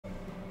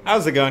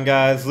How's it going,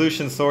 guys?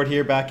 Lucian Sword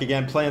here, back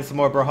again, playing some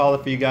more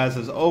Brawlhalla for you guys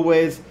as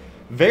always.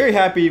 Very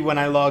happy when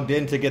I logged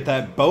in to get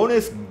that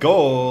bonus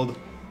gold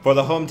for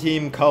the home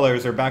team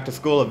colors or back to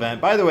school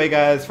event. By the way,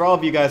 guys, for all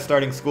of you guys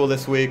starting school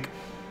this week,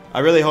 I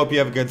really hope you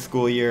have a good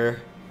school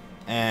year.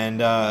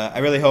 And I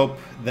really hope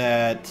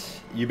that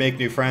you make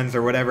new friends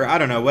or whatever. I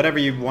don't know, whatever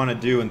you want to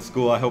do in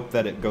school, I hope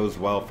that it goes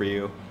well for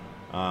you.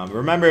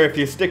 Remember, if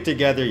you stick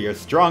together, you're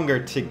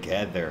stronger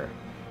together.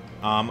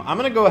 I'm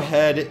going to go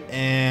ahead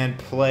and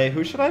play.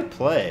 Who should I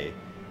play?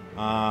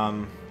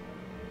 I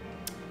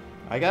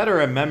got to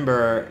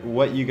remember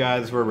what you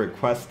guys were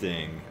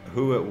requesting,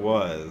 who it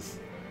was.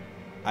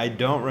 I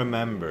don't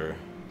remember.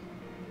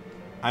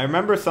 I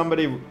remember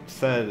somebody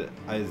said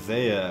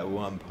Isaiah at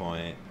one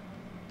point.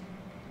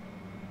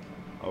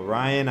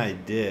 Orion, I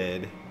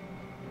did.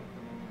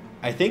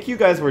 I think you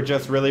guys were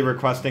just really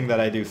requesting that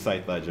I do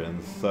Scythe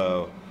Legends,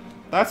 so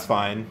that's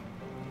fine.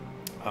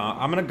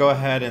 I'm going to go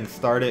ahead and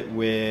start it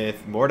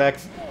with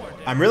Mordex.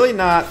 I'm really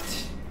not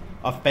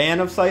a fan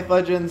of Scythe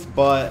Legends,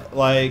 but,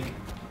 like,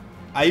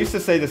 I used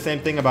to say the same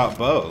thing about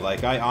Bow.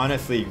 Like, I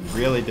honestly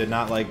really did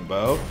not like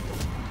Bow.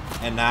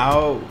 And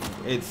now,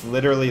 it's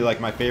literally, like,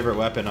 my favorite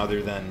weapon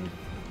other than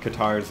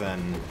Katars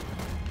and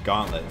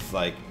Gauntlets.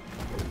 Like,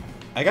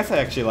 I guess I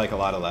actually like a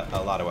lot of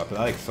weapons.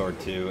 I like Sword,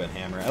 too, and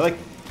Hammer.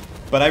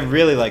 But I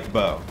really like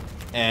Bow.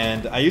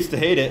 And I used to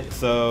hate it,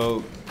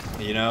 so...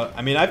 You know,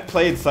 I mean, I've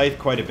played Scythe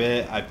quite a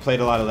bit. I've played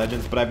a lot of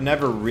Legends, but I've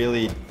never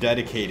really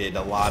dedicated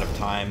a lot of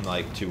time,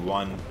 like, to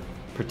one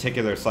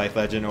particular Scythe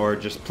Legend, or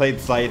just played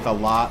Scythe a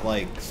lot,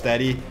 like,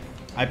 steady.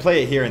 I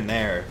play it here and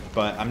there,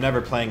 but I'm never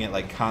playing it,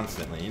 like,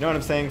 constantly. You know what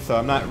I'm saying? So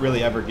I'm not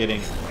really ever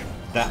getting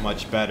that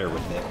much better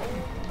with it.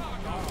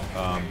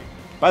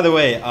 By the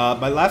way,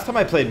 my last time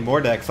I played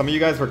Mordex, some of you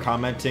guys were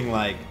commenting,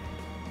 like,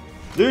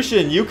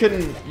 Lucian, you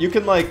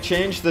can like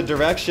change the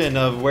direction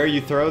of where you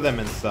throw them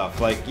and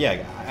stuff. Like,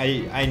 yeah,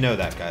 I know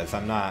that, guys.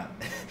 I'm not.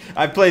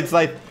 I've played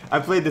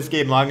this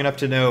game long enough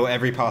to know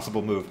every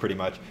possible move, pretty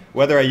much.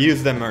 Whether I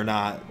use them or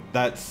not,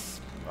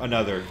 that's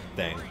another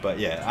thing. But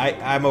yeah,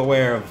 I'm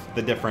aware of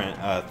the different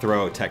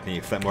throw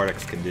techniques that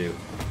Mordex can do.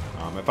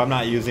 If I'm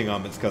not using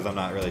them, it's because I'm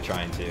not really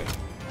trying to.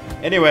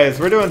 Anyways,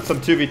 we're doing some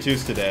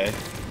 2v2s today.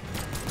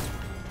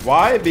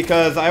 Why?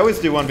 Because I always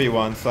do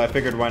 1v1, so I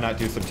figured why not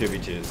do some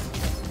 2v2s.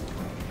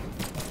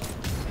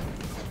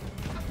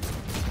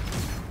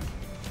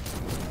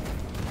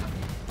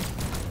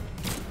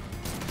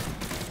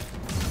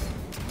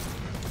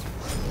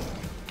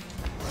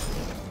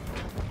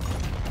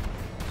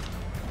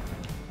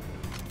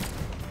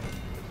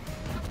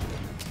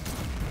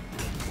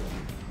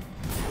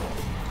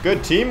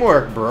 Good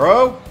teamwork,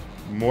 bro.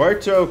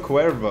 Muerto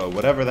Cuervo,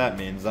 whatever that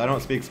means. I don't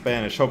speak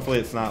Spanish. Hopefully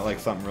it's not like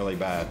something really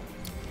bad.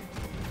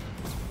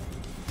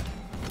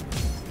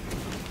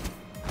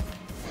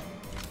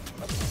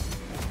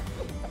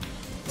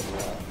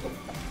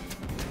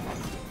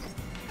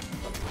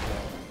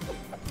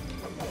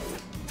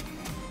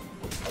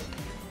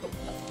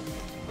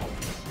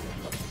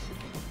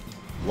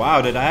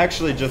 Wow, did I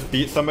actually just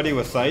beat somebody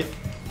with Scythe?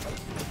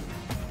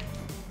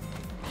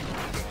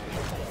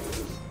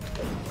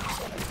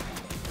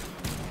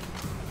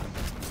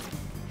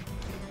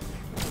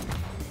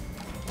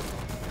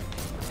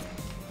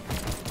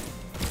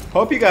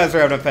 Hope you guys are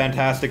having a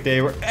fantastic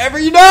day wherever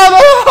you know.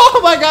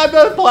 Oh my god,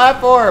 the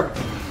platform!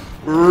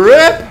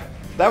 RIP!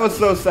 That was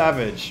so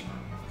savage.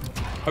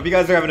 Hope you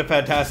guys are having a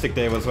fantastic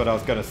day was what I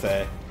was gonna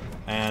say.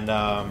 And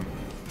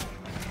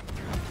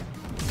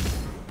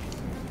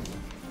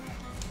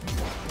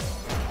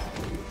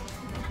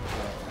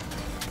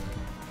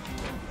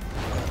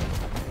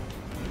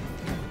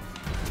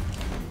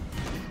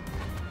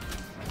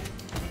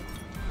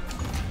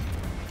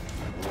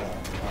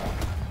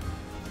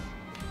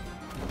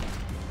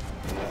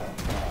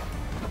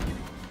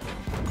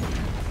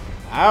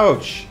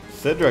ouch!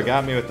 Sidra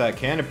got me with that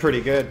cannon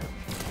pretty good.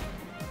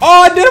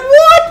 Oh, I did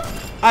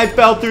what? I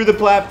fell through the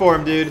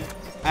platform, dude.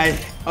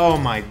 Oh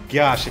my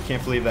gosh, I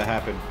can't believe that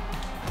happened.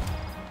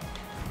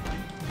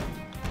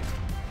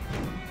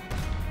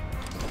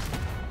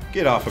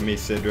 Get off of me,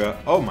 Sidra.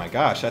 Oh my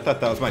gosh, I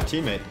thought that was my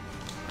teammate.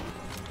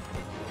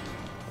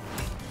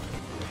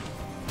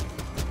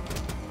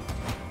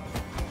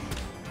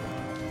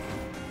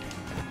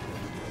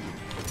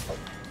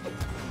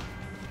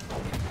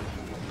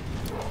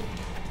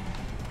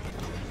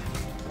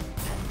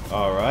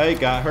 Alright,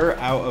 got her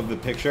out of the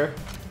picture.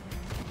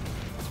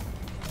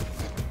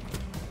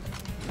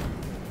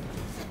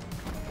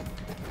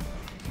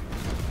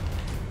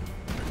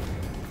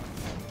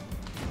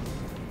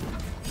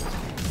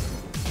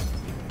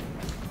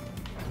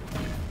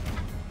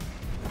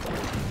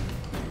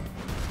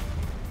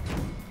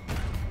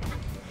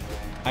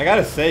 I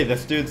gotta say,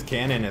 this dude's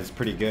cannon is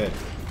pretty good.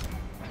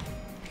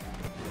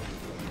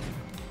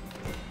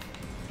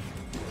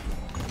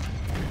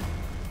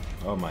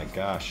 Oh my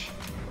gosh.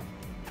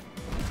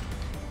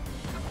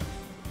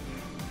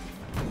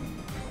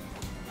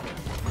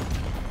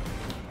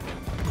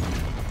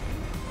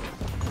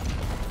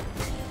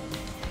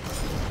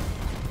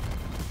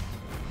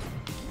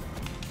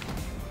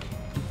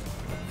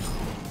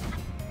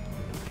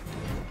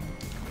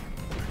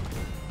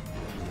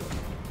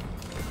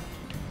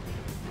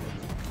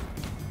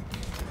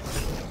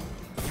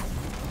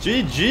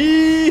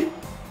 GG!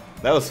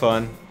 That was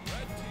fun.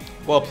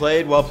 Well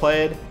played, well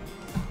played.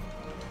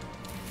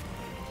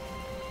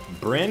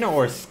 Bryn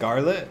or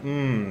Scarlet?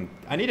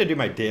 I need to do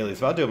my dailies,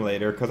 so I'll do them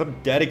later because I'm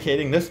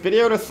dedicating this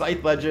video to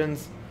Scythe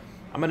Legends.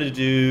 I'm going to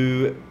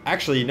do...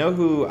 Actually, you know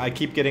who I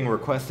keep getting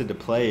requested to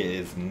play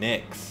is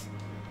Nyx.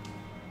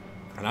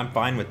 And I'm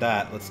fine with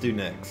that. Let's do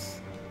Nyx.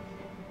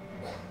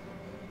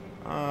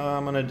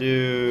 I'm going to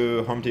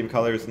do Home Team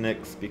Colors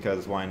Nyx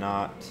because why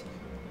not?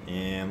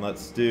 And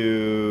let's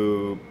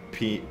do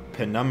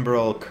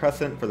Penumbral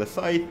Crescent for the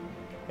Scythe.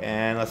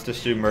 And let's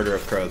just do Murder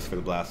of Crows for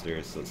the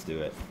Blasters. Let's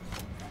do it.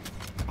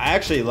 I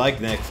actually like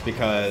Nyx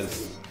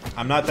because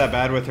I'm not that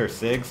bad with her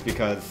SIGs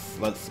because,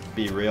 let's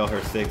be real, her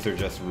SIGs are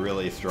just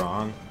really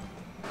strong.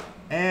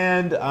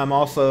 And I'm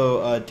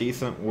also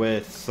decent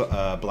with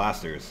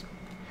Blasters.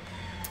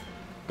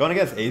 Going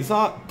against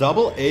Azoth?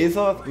 Double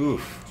Azoth?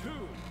 Oof.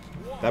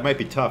 That might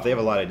be tough. They have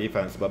a lot of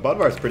defense, but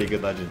Budvar's pretty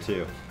good legend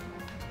too.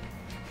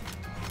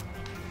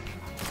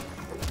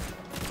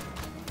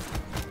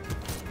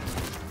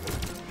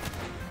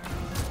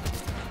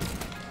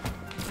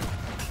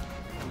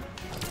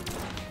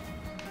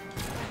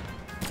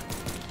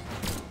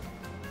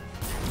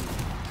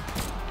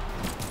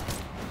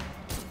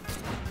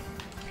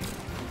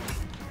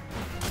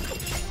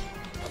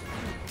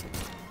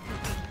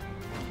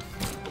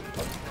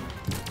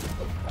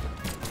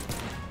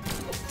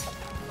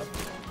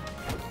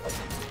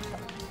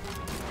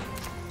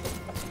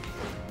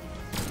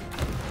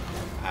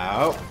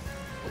 Ow.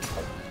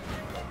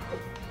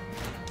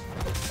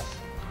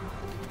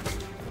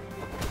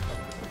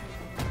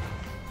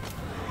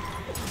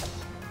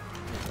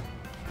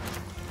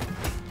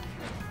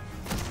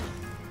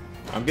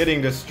 I'm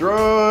getting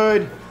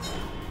destroyed.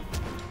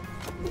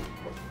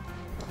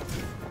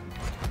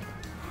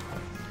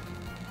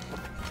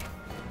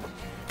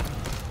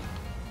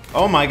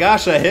 Oh my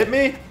gosh, that hit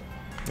me?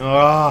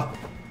 Oh,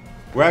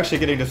 we're actually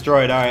getting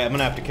destroyed. Alright, I'm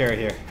gonna have to carry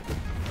here.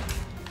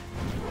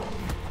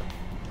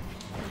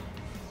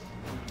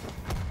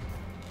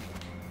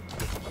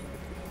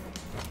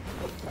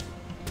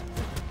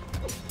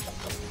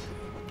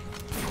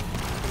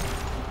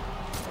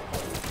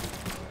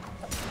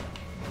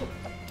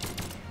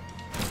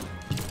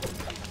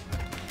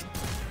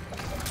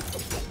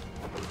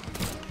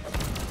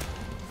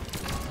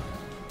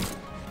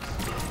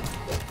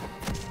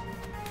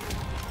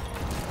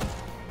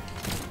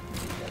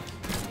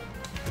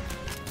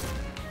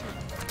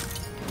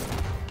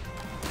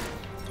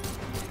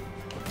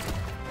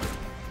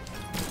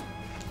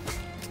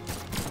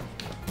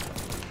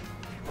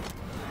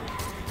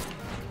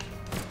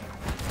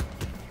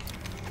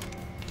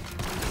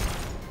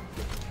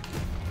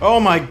 Oh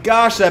my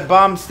gosh, that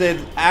bomb stayed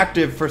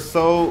active for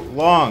so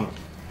long.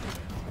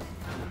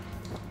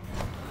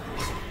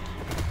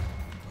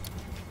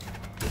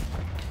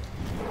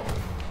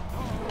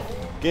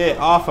 Get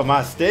off of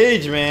my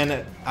stage,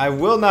 man. I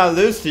will not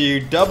lose to you.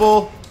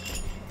 Double.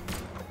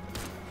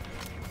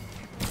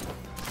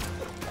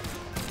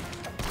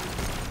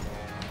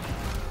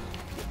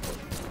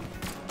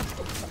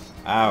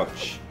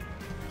 Ouch.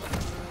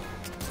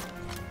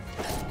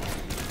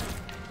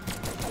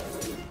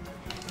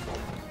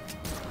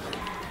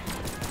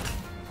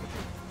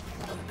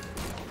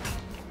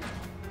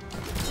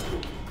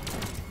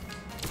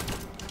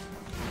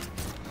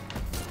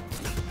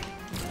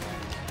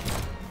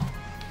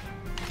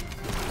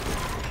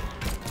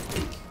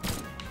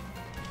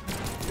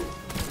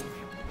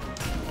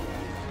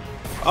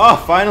 Oh,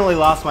 finally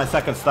lost my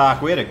second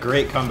stock. We had a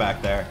great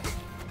comeback there.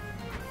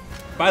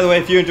 By the way,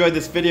 if you enjoyed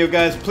this video,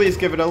 guys, please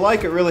give it a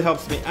like. It really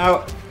helps me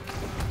out.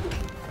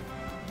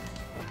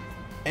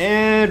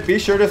 And be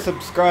sure to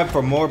subscribe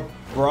for more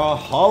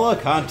Brawlhalla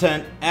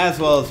content as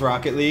well as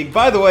Rocket League.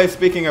 By the way,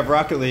 speaking of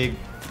Rocket League,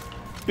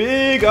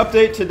 big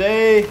update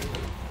today.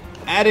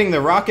 Adding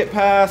the Rocket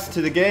Pass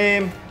to the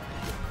game.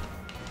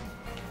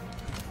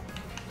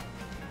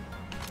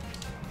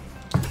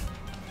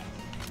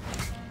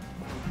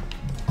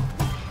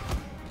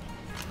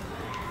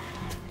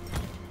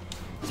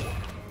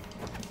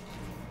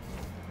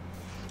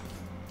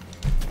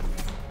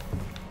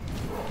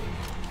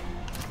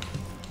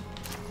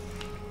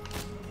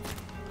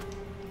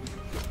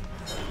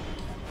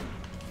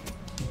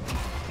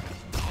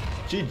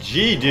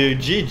 GG, dude.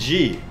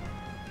 GG.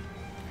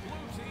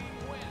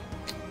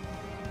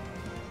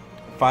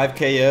 5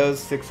 KOs,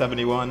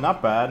 671.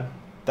 Not bad.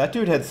 That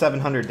dude had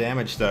 700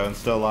 damage, though, and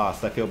still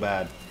lost. I feel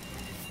bad.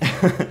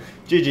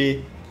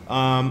 GG.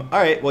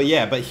 Alright, well,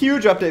 yeah, but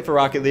huge update for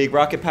Rocket League.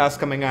 Rocket Pass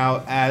coming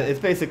out. It's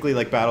basically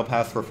like Battle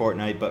Pass for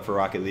Fortnite, but for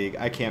Rocket League.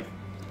 I can't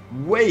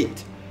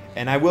wait.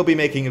 And I will be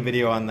making a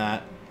video on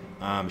that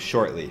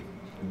shortly.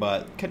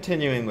 But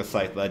continuing with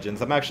Scythe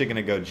Legends, I'm actually going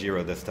to go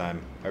Jiro this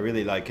time. I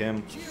really like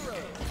him.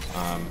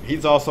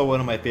 He's also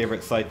one of my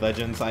favorite Scythe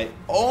Legends. I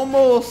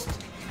almost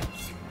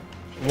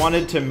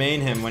wanted to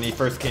main him when he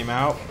first came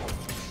out.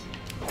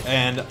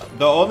 And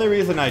the only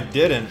reason I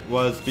didn't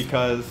was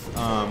because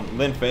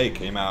Lin Fei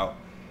came out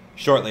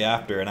shortly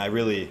after, and I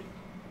really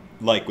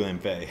like Lin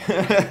Fei.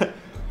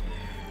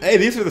 Hey,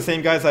 these are the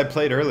same guys I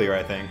played earlier,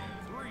 I think.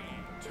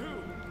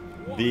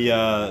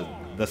 The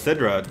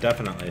Sidra,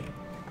 definitely.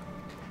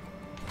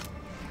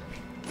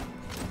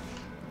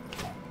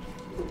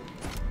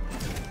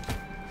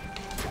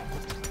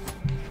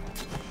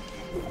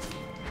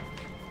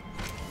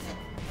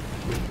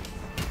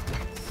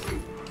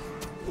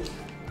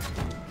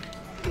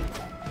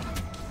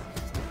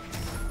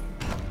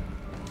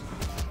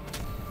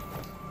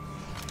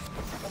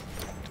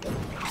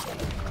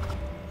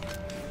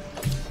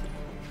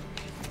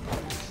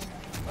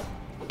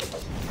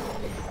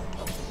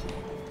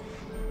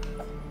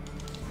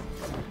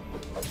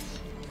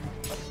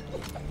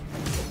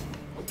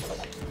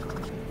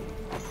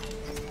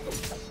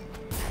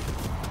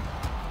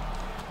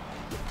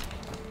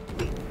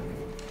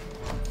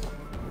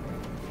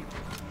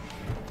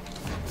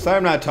 Sorry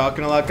I'm not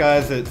talking a lot,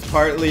 guys. It's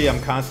partly I'm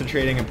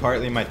concentrating and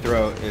partly my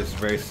throat is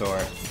very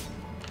sore.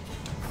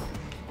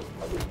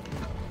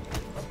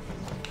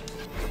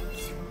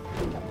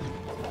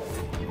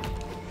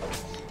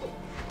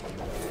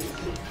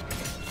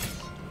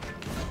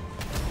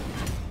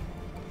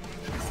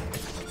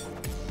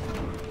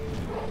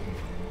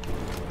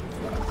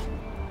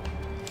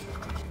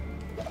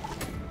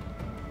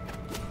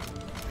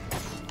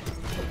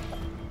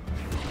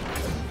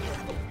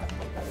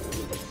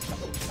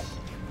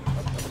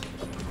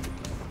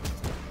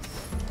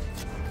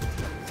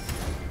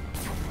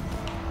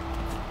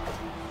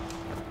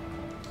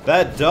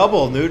 That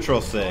double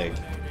neutral sig.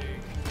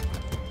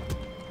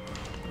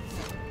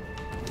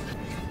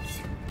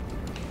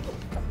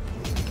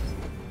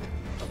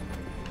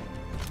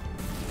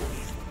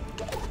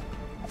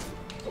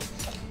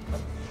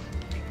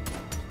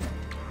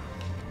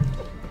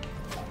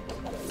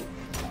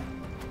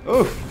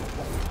 Oof.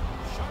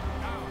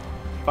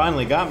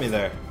 Finally got me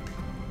there.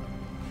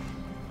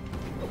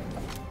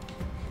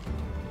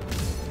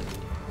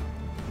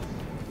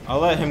 I'll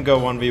let him go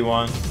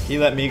 1v1. He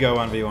let me go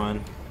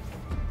 1v1.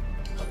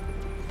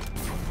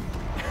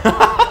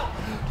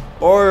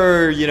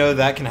 Or, you know,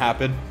 that can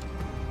happen.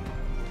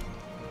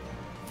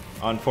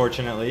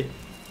 Unfortunately.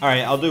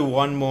 Alright, I'll do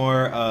one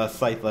more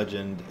SCYTHE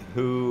legend.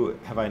 Who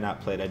have I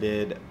not played? I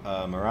did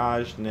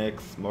Mirage,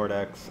 Nyx,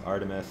 Mordex,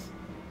 Artemis.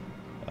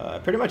 I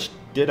pretty much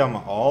did them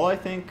all, I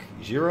think.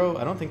 Zero?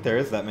 I don't think there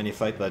is that many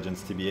SCYTHE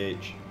legends,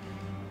 TBH.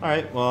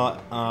 Alright,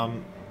 well,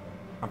 I'm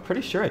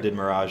pretty sure I did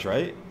Mirage,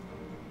 right?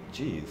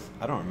 Jeez,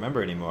 I don't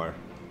remember anymore.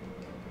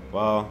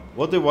 Well,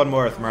 we'll do one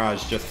more with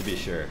Mirage just to be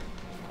sure.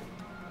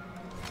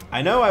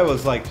 I know I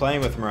was like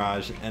playing with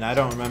Mirage, and I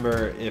don't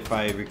remember if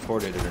I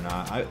recorded it or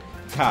not.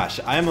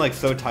 Gosh, I'm like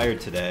so tired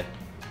today.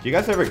 Do you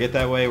guys ever get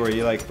that way where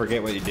you like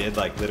forget what you did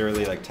like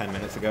literally like 10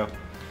 minutes ago?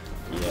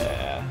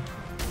 Yeah.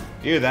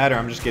 Either that or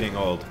I'm just getting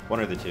old. One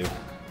or the two.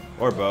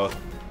 Or both.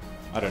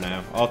 I don't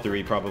know. All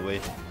three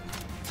probably.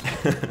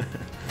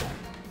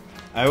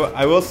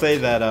 I will say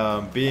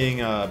that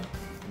being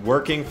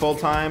working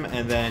full-time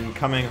and then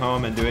coming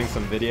home and doing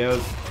some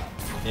videos,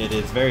 it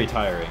is very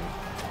tiring.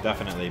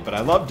 Definitely, but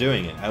I love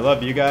doing it. I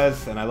love you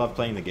guys, and I love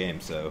playing the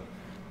game, so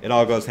it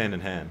all goes hand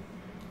in hand.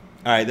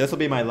 Alright, this will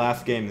be my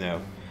last game,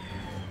 though.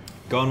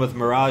 Going with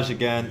Mirage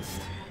against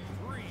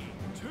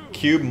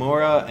Cube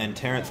Mora and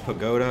Terrence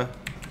Pagoda.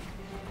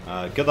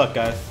 Good luck,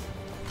 guys.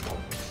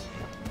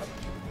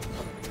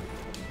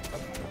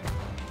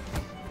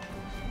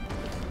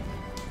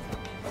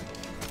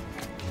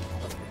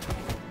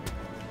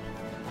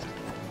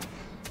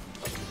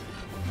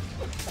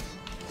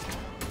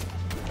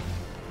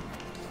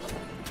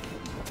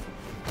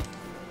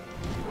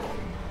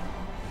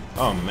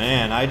 Oh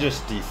man, I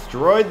just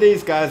destroyed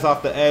these guys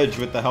off the edge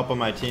with the help of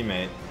my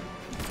teammate.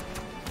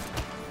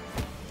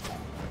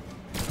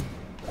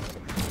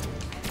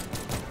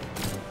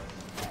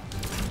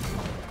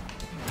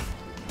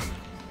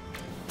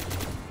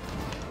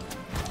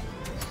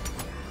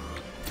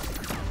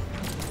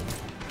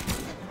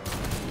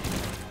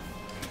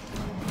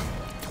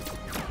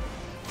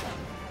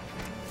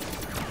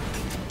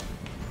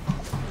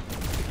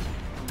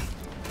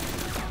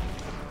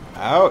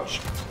 Ouch.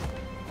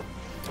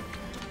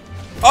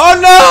 Oh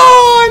no!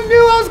 I knew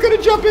I was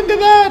gonna jump into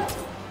that!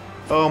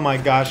 Oh my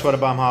gosh, what a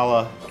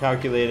Brawlhalla.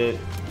 Calculated.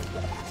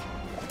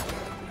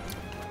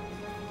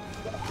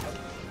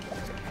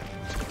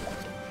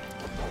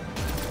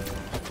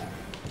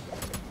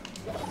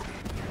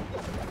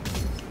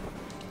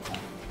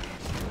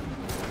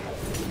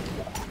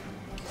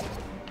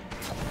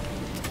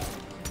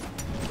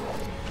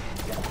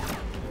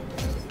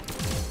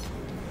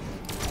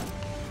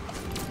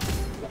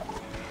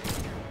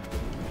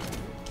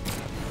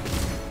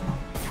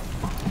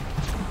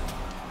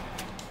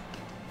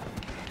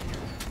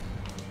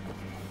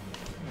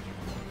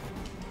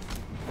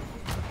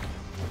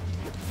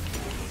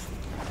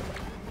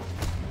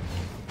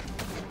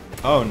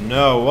 Oh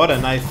no, what a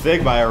nice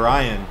sig by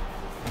Orion.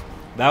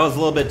 That was a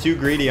little bit too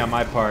greedy on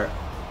my part.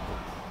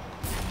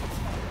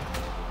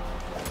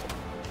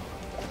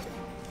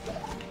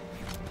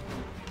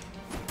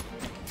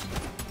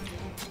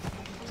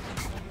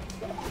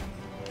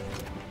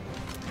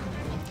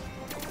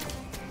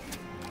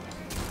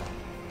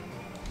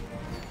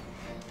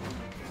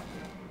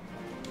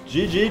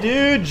 GG,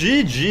 dude.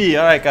 GG.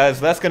 All right, guys.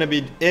 That's going to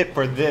be it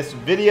for this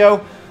video.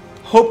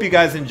 Hope you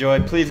guys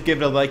enjoyed. Please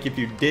give it a like if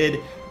you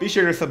did. Be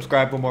sure to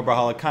subscribe for more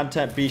Brawlhalla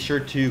content. Be sure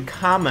to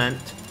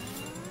comment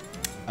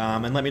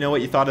and let me know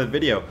what you thought of the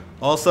video.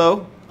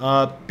 Also,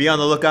 be on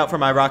the lookout for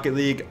my Rocket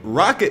League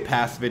Rocket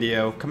Pass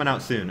video coming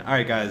out soon. All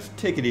right, guys.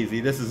 Take it easy.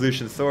 This is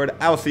Lucian Sword.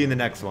 I will see you in the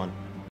next one.